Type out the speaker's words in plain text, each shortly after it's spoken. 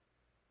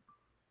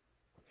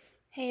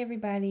Hey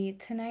everybody,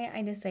 tonight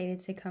I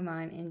decided to come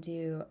on and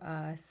do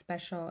a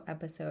special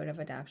episode of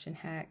Adoption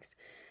Hacks,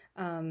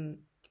 um,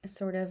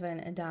 sort of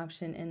an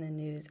adoption in the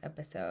news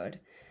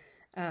episode.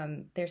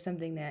 There's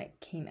something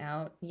that came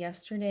out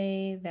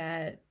yesterday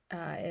that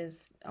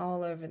is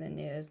all over the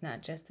news,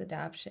 not just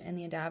adoption in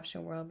the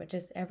adoption world, but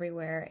just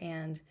everywhere.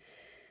 And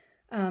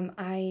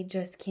I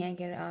just can't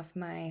get it off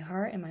my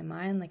heart and my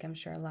mind, like I'm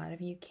sure a lot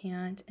of you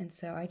can't. And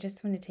so I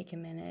just want to take a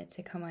minute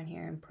to come on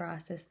here and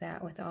process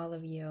that with all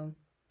of you.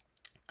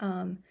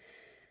 Um,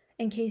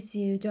 in case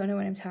you don't know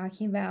what I'm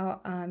talking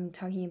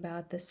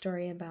about the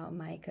story about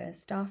Micah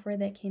Stauffer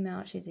that came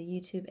out. She's a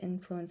YouTube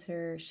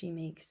influencer. She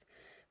makes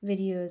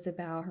videos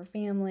about her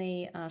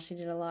family. She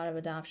did a lot of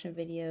adoption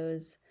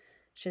videos.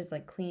 She does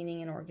like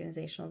cleaning and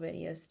organizational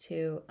videos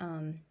too.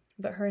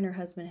 But her and her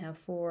husband have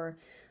 4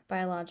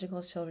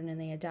 biological children, and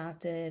they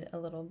adopted a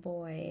little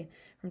boy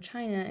from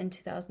China in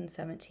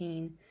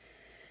 2017.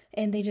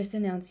 And they just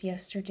announced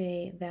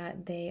yesterday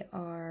that they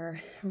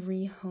are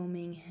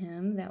rehoming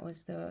him. That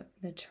was the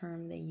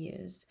term they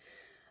used.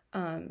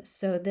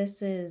 So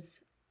this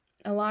is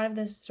a lot of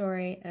this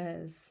story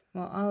is,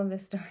 well, all of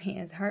this story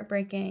is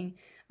heartbreaking,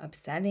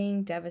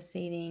 upsetting,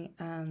 devastating.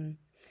 And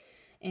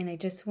I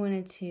just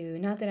wanted to,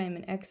 not that I'm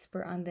an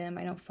expert on them,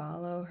 I don't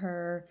follow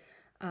her,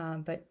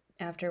 but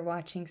after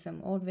watching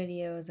some old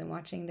videos and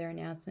watching their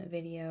announcement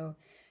video,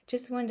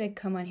 just wanted to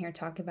come on here and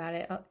talk about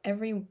it.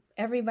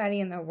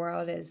 Everybody in the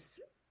world is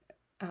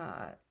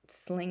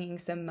slinging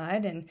some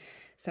mud, and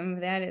some of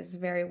that is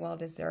very well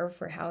deserved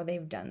for how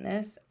they've done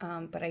this.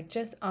 But I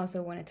just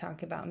also want to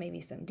talk about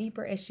maybe some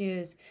deeper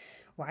issues,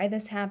 why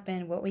this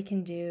happened, what we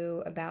can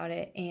do about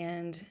it,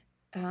 and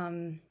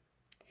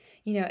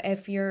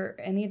if you're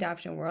in the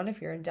adoption world,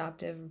 if you're an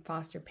adoptive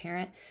foster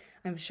parent,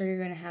 I'm sure you're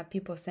going to have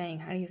people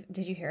saying,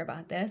 did you hear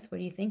about this? What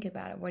do you think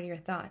about it? What are your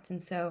thoughts?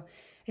 And so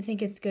I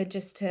think it's good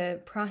just to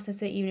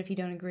process it, even if you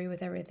don't agree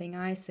with everything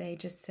I say,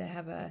 just to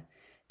have a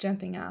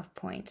jumping off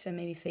point to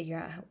maybe figure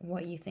out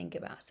what you think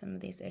about some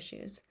of these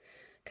issues.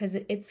 Because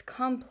it's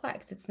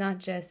complex. It's not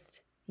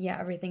just, yeah,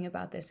 everything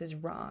about this is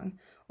wrong,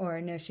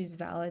 or no, she's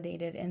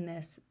validated in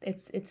this.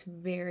 It's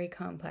very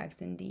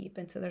complex and deep.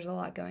 And so there's a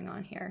lot going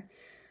on here.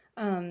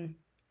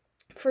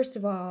 First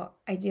of all,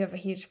 I do have a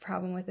huge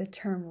problem with the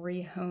term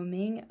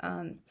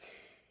rehoming.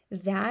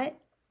 That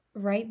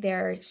right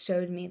there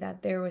showed me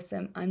that there was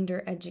some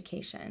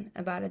undereducation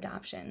about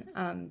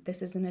adoption.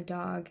 This isn't a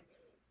dog.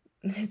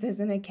 This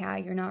isn't a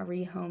cat. You're not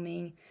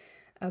rehoming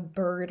a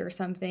bird or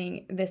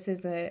something. This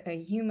is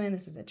a human.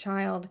 This is a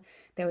child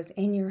that was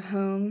in your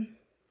home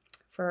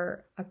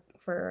for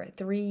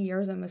 3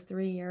 years, almost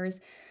 3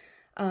 years.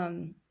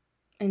 And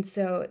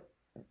so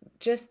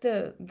just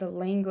the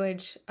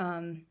language,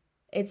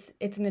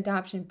 it's an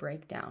adoption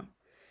breakdown.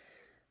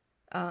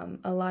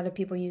 A lot of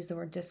people use the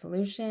word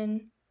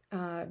dissolution,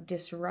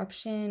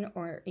 disruption,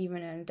 or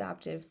even an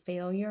adoptive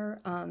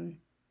failure.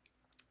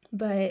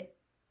 But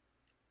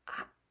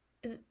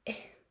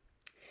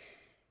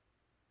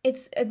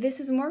this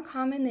is more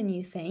common than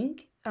you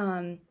think.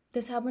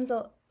 This happens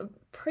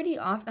pretty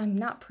often.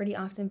 Not pretty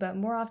often, but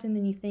more often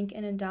than you think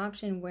in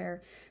adoption,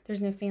 where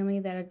there's a family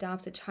that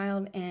adopts a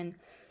child, and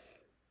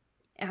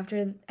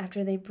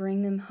after they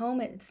bring them home,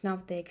 it's not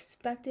what they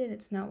expected,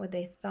 it's not what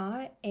they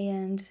thought,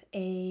 and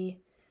they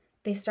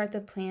start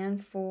the plan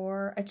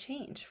for a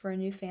change, for a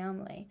new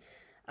family.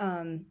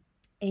 And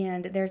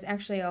there's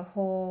actually a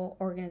whole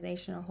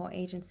organization, a whole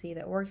agency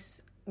that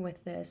works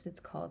with this. It's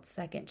called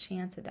Second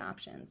Chance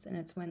Adoptions, and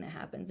it's when that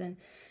happens, and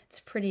it's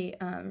pretty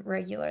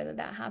regular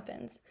that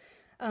happens.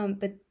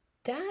 But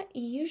that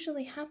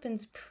usually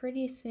happens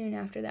pretty soon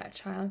after that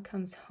child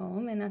comes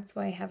home, and that's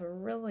why I have a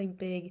really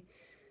big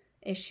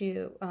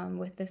issue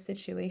with this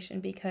situation,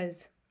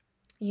 because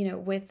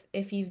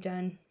if you've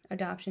done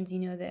adoptions, you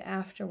know that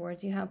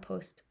afterwards you have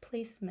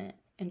post-placement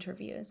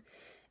interviews,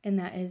 and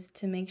that is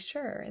to make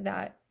sure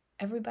that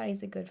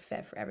everybody's a good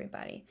fit for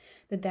everybody,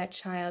 that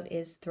child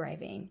is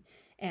thriving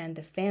and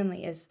the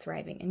family is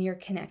thriving and you're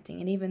connecting.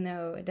 And even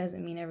though it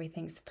doesn't mean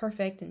everything's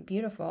perfect and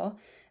beautiful,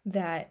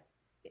 that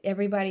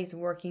everybody's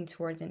working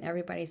towards and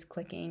everybody's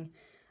clicking,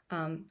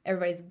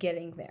 everybody's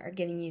getting there,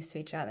 getting used to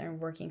each other and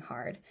working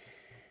hard.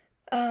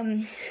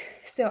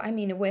 So,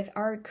 with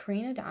our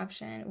Korean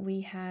adoption,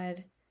 we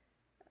had,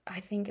 I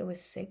think it was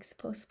 6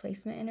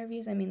 post-placement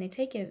interviews. They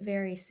take it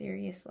very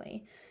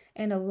seriously.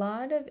 And a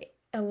lot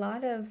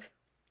of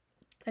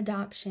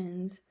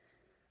adoptions,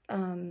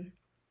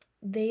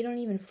 they don't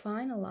even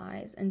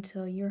finalize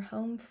until you're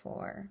home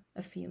for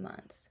a few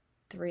months,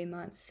 3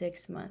 months,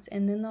 6 months,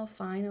 and then they'll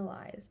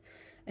finalize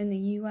in the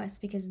US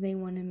because they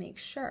want to make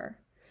sure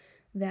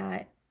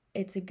that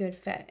it's a good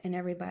fit and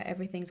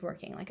everything's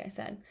working, like I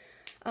said.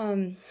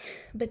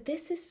 But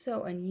this is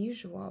so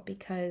unusual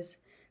because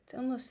it's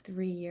almost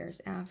 3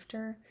 years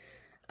after.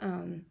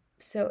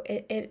 So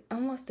it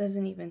almost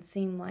doesn't even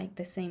seem like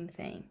the same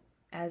thing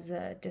as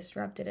a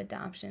disrupted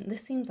adoption.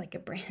 This seems like a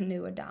brand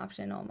new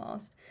adoption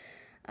almost.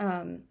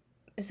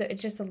 So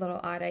it's just a little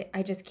odd.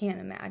 I just can't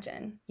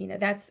imagine.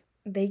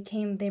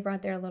 They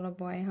brought their little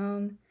boy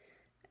home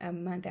a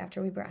month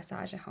after we brought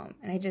Saja home.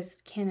 And I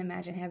just can't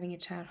imagine having a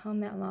child home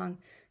that long,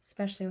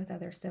 especially with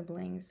other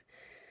siblings.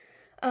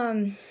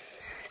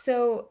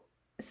 So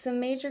some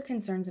major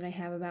concerns that I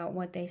have about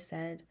what they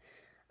said,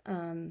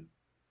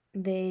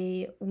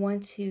 they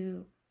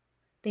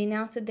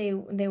announced that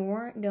they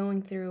weren't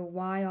going through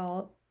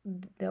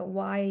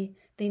why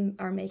they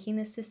are making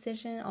this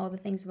decision, all the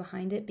things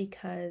behind it,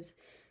 because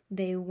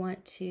they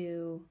want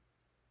to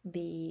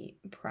be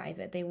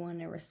private. They want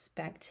to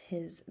respect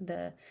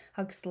the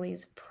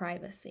Huxley's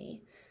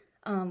privacy,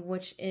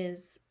 which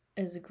is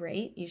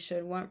great. You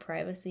should want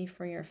privacy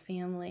for your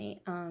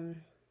family,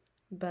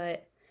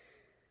 but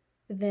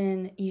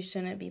then you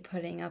shouldn't be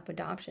putting up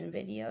adoption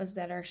videos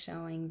that are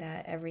showing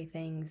that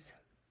everything's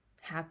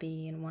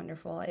happy and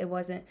wonderful. It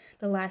wasn't.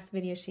 The last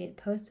video she had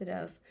posted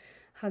of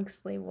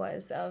Huxley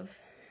was of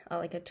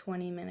like a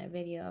 20-minute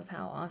video of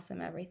how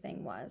awesome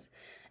everything was.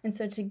 And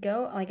so to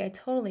go, like, I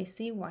totally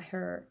see why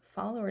her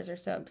followers are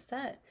so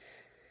upset,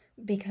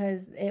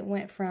 because it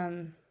went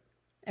from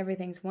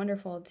everything's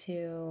wonderful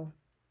to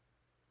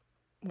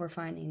we're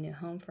finding a new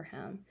home for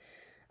him.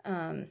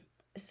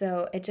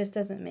 So it just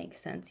doesn't make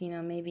sense.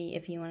 Maybe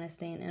if you want to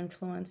stay an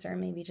influencer,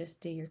 maybe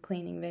just do your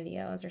cleaning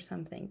videos or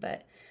something.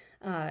 But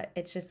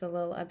it's just a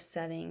little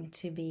upsetting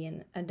to be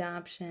an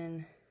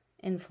adoption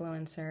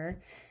influencer,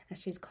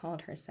 as she's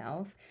called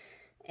herself,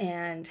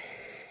 and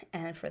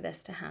for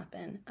this to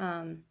happen.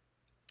 And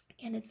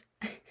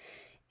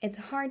it's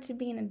hard to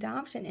be an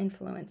adoption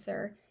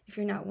influencer if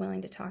you're not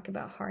willing to talk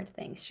about hard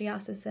things. She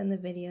also said in the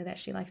video that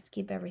she likes to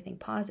keep everything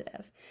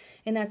positive,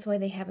 and that's why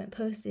they haven't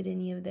posted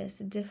any of this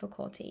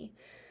difficulty.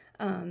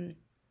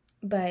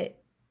 But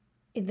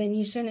then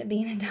you shouldn't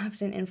be an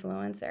adoption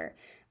influencer,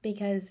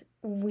 because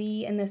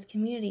we in this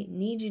community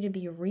need you to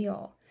be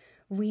real.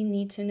 We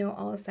need to know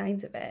all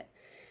sides of it.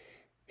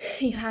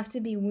 You have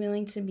to be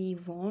willing to be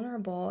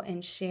vulnerable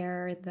and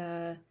share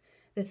the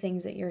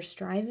things that you're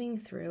striving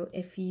through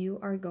if you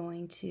are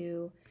going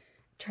to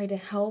try to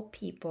help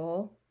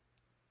people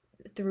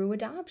through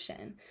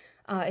adoption.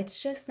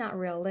 It's just not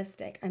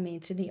realistic. I mean,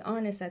 to be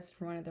honest, that's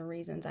one of the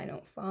reasons I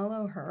don't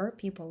follow her,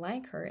 people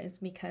like her, is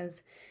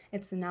because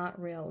it's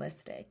not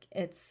realistic.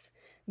 It's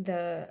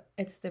the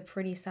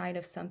pretty side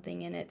of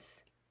something, and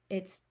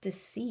it's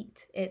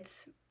deceit.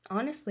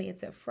 Honestly,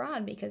 it's a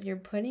fraud, because you're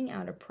putting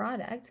out a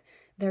product.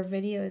 Their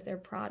video is their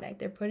product.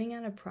 They're putting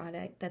out a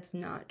product that's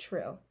not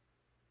true.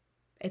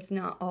 It's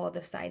not all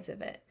the sides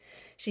of it.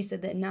 She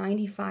said that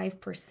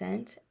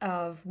 95%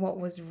 of what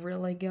was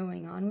really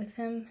going on with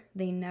him,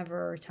 they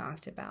never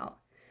talked about.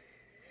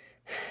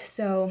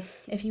 So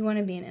if you want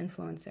to be an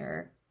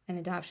influencer, an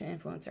adoption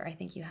influencer, I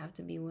think you have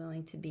to be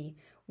willing to be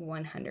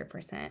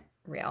 100%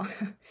 real.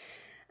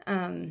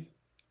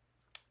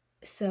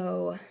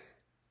 So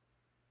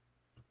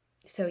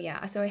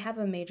I have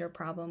a major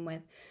problem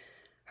with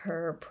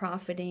her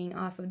profiting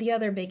off of. The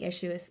other big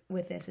issue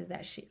with this is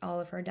that all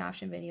of her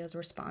adoption videos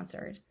were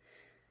sponsored.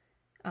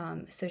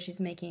 So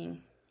she's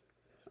making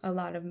a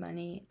lot of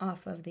money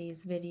off of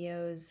these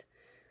videos.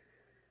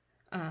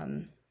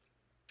 And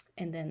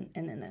then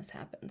this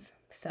happens.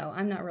 So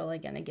I'm not really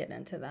going to get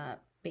into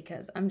that,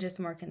 because I'm just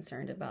more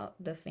concerned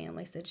about the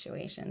family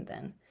situation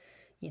than,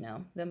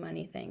 the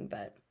money thing.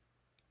 But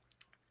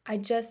I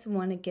just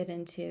want to get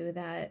into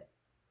that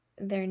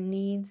there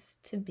needs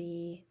to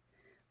be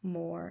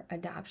more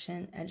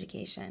adoption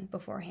education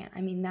beforehand.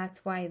 I mean,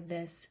 that's why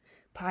this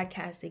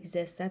podcast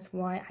exists. That's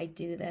why I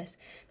do this.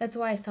 That's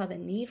why I saw the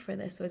need for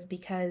this, was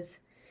because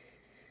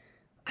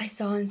I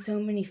saw in so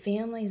many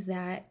families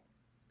that,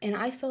 and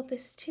I felt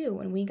this too,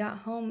 when we got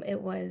home,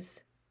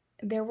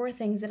 there were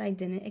things that I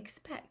didn't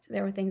expect.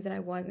 There were things that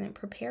I wasn't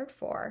prepared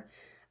for.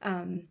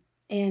 And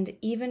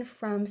even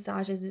from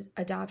Saja's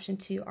adoption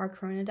to our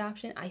current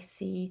adoption, I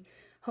see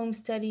home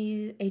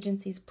studies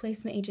agencies,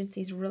 placement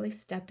agencies really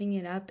stepping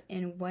it up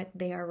in what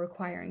they are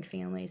requiring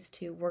families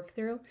to work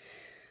through.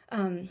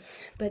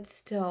 But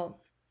still,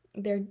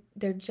 there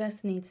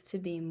just needs to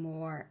be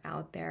more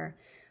out there,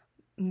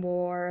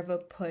 more of a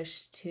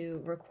push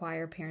to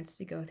require parents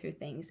to go through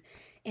things.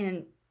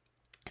 And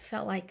I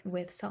felt like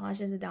with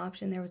Saja's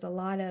adoption, there was a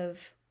lot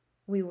of,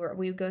 we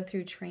would go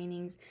through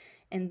trainings,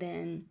 and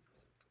then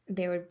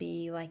there would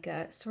be like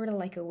a sort of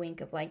like a wink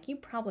of like, you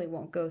probably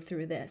won't go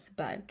through this,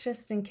 but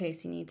just in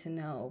case you need to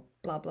know,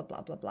 blah, blah,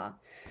 blah, blah, blah.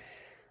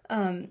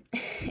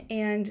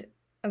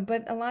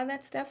 But a lot of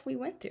that stuff we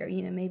went through,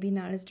 maybe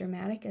not as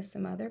dramatic as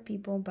some other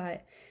people,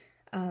 but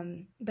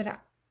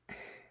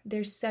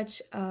there's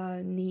such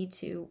a need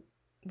to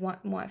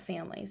want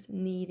families,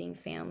 needing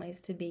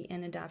families to be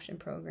in adoption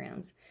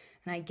programs.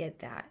 And I get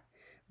that.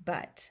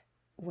 But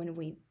when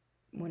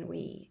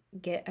we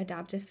get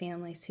adoptive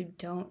families who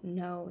don't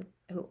know,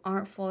 who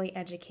aren't fully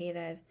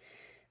educated,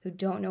 who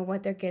don't know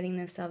what they're getting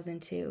themselves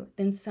into,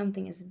 then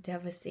something as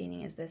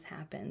devastating as this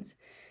happens.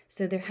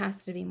 So there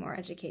has to be more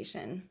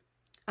education.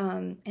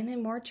 And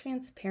then more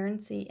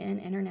transparency in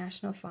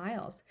international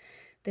files.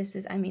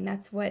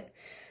 That's what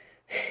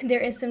there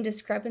is some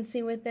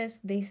discrepancy with this.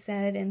 They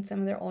said in some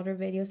of their older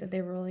videos that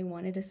they really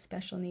wanted a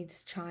special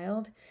needs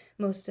child.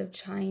 Most of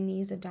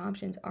Chinese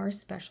adoptions are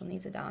special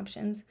needs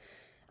adoptions.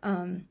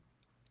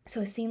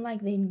 So it seemed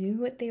like they knew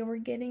what they were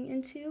getting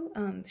into.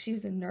 She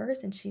was a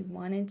nurse and she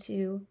wanted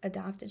to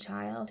adopt a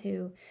child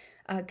who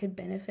could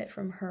benefit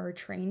from her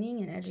training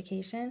and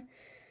education.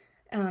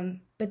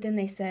 But then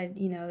they said,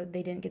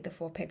 they didn't get the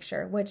full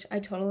picture, which I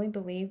totally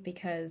believe,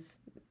 because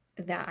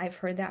that I've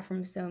heard that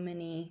from so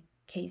many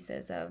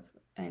cases of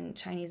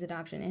Chinese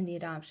adoption, Indian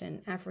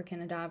adoption,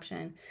 African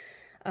adoption,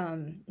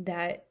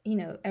 that,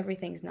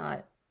 everything's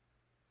not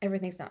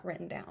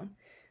written down.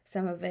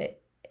 Some of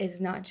it is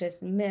not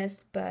just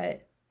missed,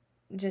 but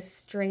just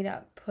straight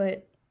up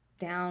put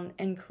down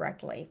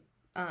incorrectly,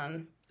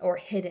 or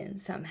hidden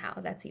somehow.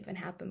 That's even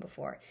happened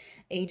before.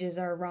 Ages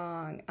are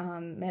wrong.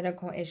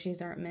 Medical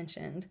issues aren't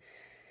mentioned.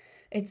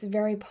 It's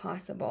very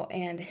possible,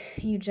 and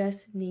you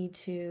just need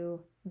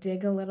to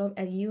dig a little.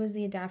 You as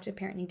the adoptive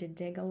parent need to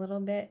dig a little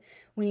bit.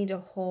 We need to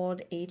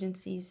hold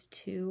agencies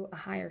to a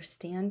higher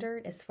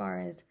standard as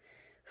far as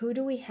who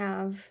do we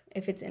have,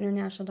 if it's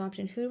international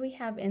adoption, who do we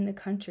have in the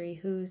country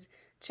who's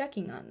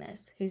checking on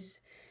this,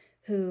 who's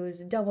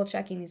double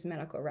checking these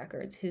medical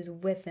records, who's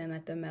with them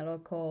at the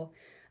medical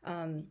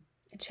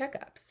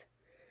checkups.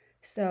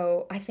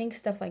 So I think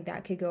stuff like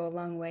that could go a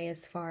long way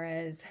as far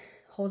as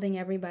holding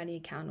everybody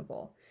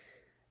accountable.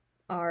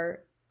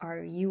 Our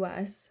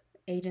U.S.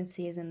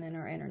 agencies and then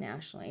our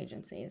international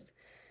agencies.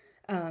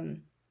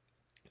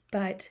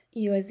 But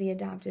you as the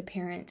adopted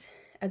parent,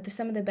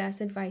 some of the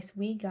best advice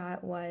we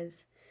got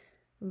was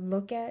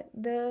look at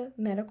the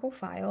medical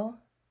file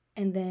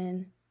and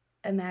then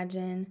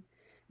imagine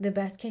the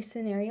best case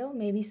scenario.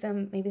 Maybe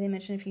they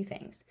mention a few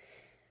things.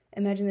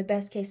 Imagine the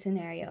best case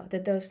scenario,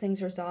 that those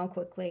things resolve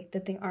quickly,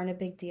 that they aren't a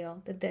big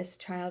deal, that this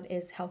child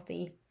is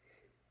healthy.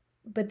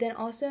 But then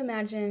also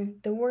imagine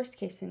the worst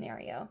case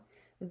scenario.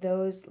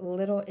 Those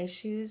little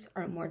issues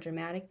are more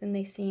dramatic than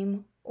they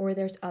seem, or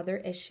there's other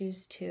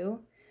issues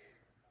too.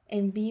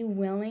 And be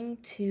willing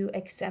to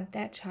accept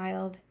that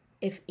child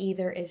if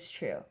either is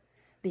true,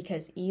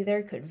 because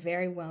either could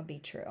very well be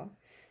true.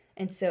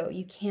 And so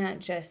you can't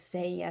just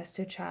say yes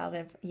to a child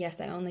if, yes,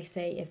 I only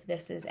say if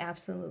this is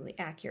absolutely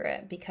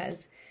accurate,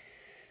 because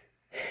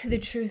the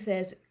truth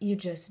is you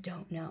just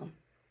don't know.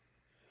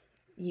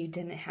 You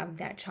didn't have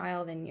that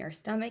child in your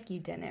stomach.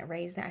 You didn't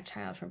raise that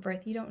child from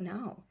birth. You don't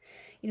know.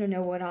 You don't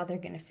know what all they're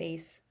going to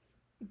face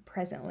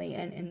presently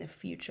and in the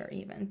future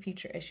even.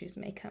 Future issues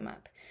may come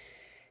up.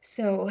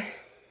 So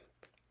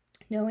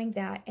knowing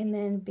that, and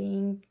then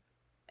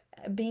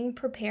being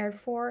prepared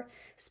for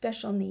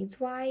special needs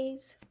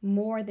wise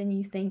more than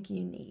you think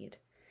you need,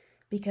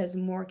 because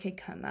more could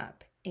come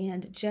up.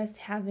 And just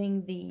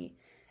having the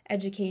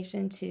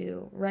education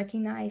to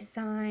recognize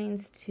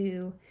signs,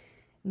 to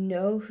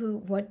know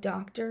what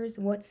doctors,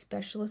 what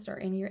specialists are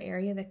in your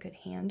area that could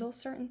handle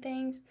certain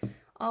things,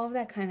 all of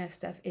that kind of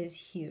stuff is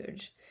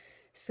huge.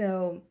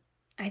 So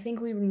I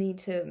think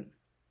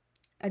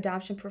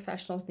adoption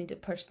professionals need to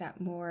push that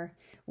more.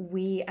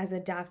 We as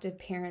adoptive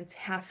parents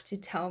have to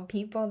tell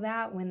people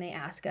that when they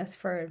ask us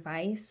for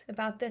advice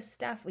about this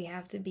stuff. We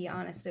have to be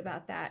honest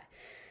about that.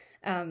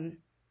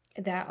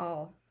 That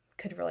all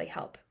could really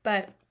help.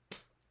 But,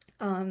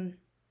 I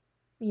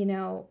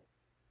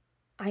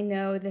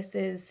know this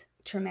is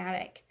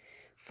traumatic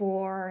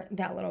for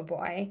that little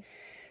boy.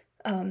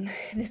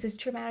 This is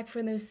traumatic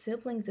for those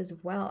siblings as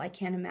well, I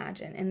can't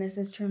imagine. And this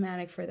is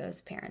traumatic for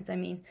those parents. I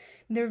mean,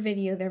 they're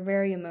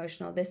very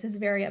emotional. This is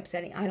very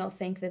upsetting. I don't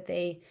think that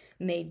they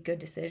made good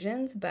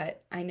decisions,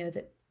 but I know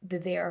that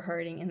they are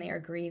hurting and they are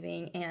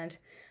grieving. And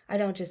I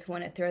don't just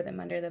want to throw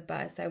them under the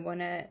bus. I want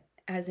to,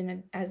 as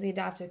the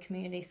adoptive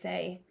community,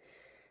 say,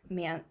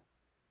 man,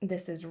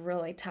 this is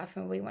really tough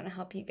and we want to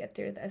help you get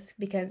through this,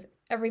 because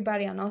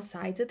everybody on all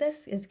sides of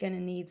this is going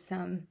to need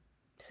some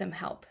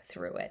help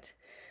through it.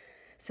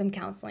 Some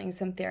counseling,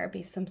 some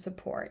therapy, some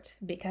support,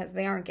 because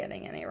they aren't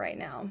getting any right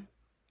now.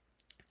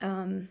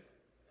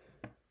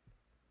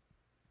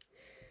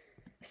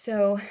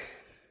 So,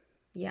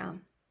 yeah,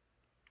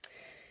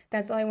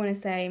 that's all I want to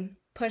say.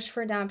 Push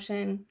for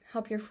adoption,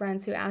 help your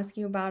friends who ask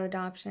you about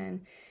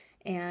adoption,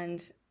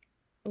 and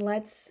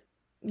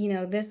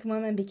this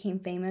woman became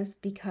famous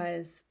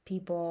because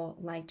people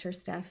liked her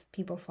stuff,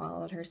 people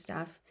followed her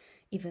stuff,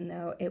 even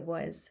though it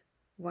was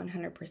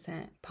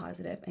 100%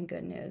 positive and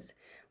good news.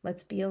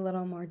 Let's be a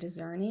little more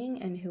discerning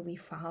in who we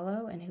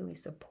follow and who we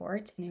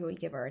support and who we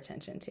give our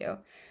attention to.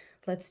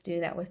 Let's do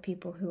that with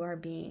people who are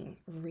being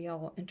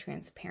real and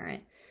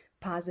transparent,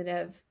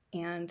 positive,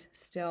 and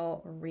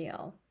still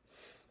real.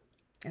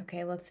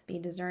 Okay, let's be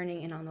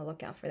discerning and on the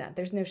lookout for that.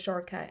 There's no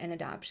shortcut in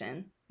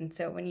adoption. And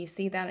so when you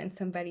see that in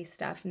somebody's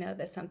stuff, know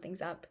that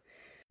something's up.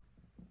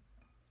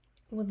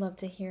 Would love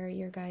to hear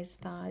your guys'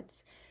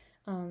 thoughts.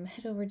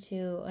 Head over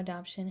to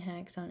Adoption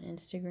Hacks on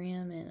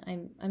Instagram,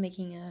 and I'm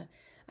making a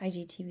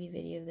IGTV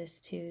video of this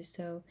too.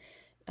 So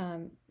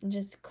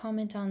just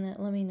comment on that.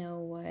 Let me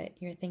know what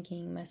you're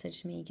thinking.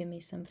 Message me. Give me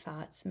some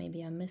thoughts.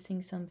 Maybe I'm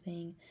missing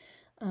something.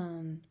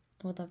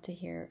 would love to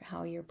hear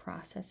how you're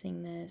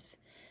processing this.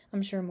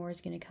 I'm sure more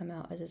is going to come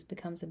out as this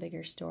becomes a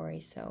bigger story,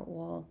 so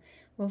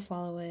we'll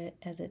follow it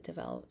as it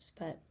develops.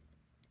 But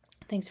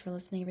thanks for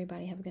listening,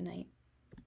 everybody. Have a good night.